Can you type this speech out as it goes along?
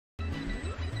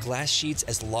glass sheets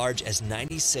as large as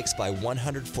 96 by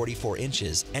 144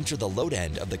 inches enter the load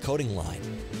end of the coating line.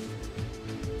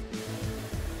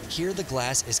 Here, the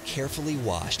glass is carefully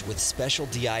washed with special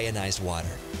deionized water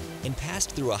and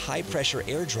passed through a high-pressure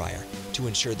air dryer to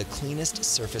ensure the cleanest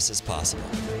surfaces possible.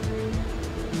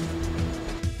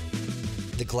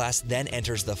 The glass then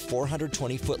enters the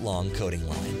 420-foot-long coating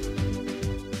line.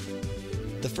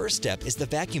 The first step is the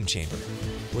vacuum chamber,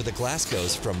 where the glass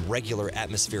goes from regular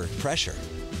atmospheric pressure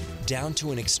down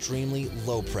to an extremely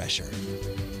low pressure.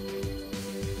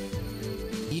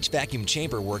 Each vacuum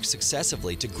chamber works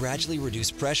successively to gradually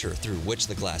reduce pressure through which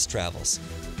the glass travels.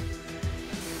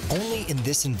 Only in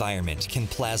this environment can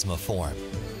plasma form.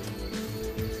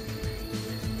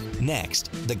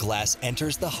 Next, the glass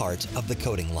enters the heart of the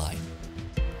coating line.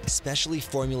 Specially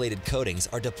formulated coatings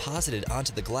are deposited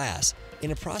onto the glass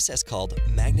in a process called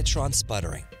magnetron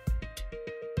sputtering.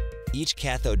 Each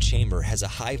cathode chamber has a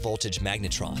high-voltage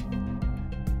magnetron.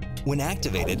 When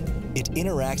activated, it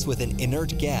interacts with an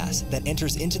inert gas that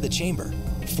enters into the chamber,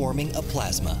 forming a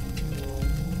plasma.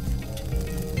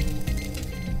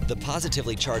 The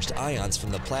positively charged ions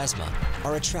from the plasma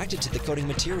are attracted to the coating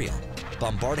material,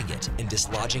 bombarding it and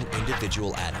dislodging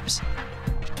individual atoms.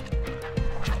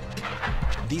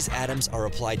 These atoms are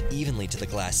applied evenly to the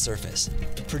glass surface,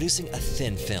 producing a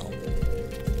thin film.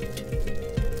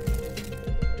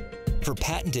 For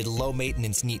patented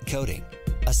low-maintenance neat coating,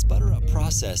 a sputter-up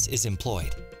process is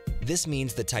employed. This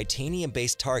means the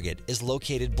titanium-based target is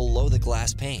located below the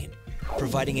glass pane,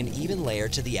 providing an even layer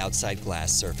to the outside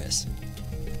glass surface.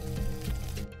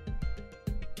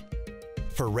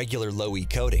 For regular LoÜ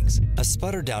coatings, a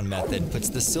sputter-down method puts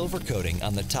the silver coating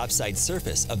on the topside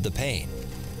surface of the pane.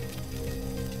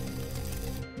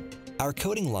 Our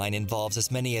coating line involves as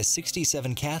many as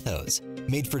 67 cathodes,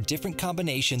 made for different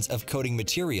combinations of coating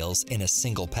materials in a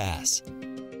single pass.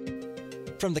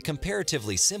 From the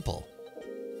comparatively simple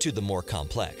to the more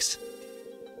complex.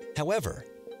 However,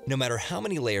 no matter how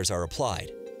many layers are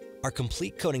applied, our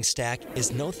complete coating stack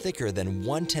is no thicker than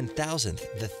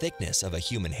 1/10,000th the thickness of a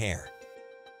human hair.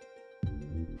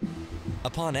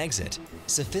 Upon exit,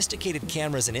 sophisticated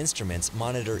cameras and instruments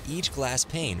monitor each glass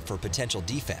pane for potential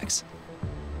defects.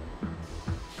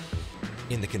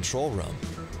 In the control room,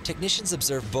 technicians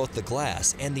observe both the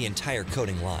glass and the entire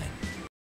coating line.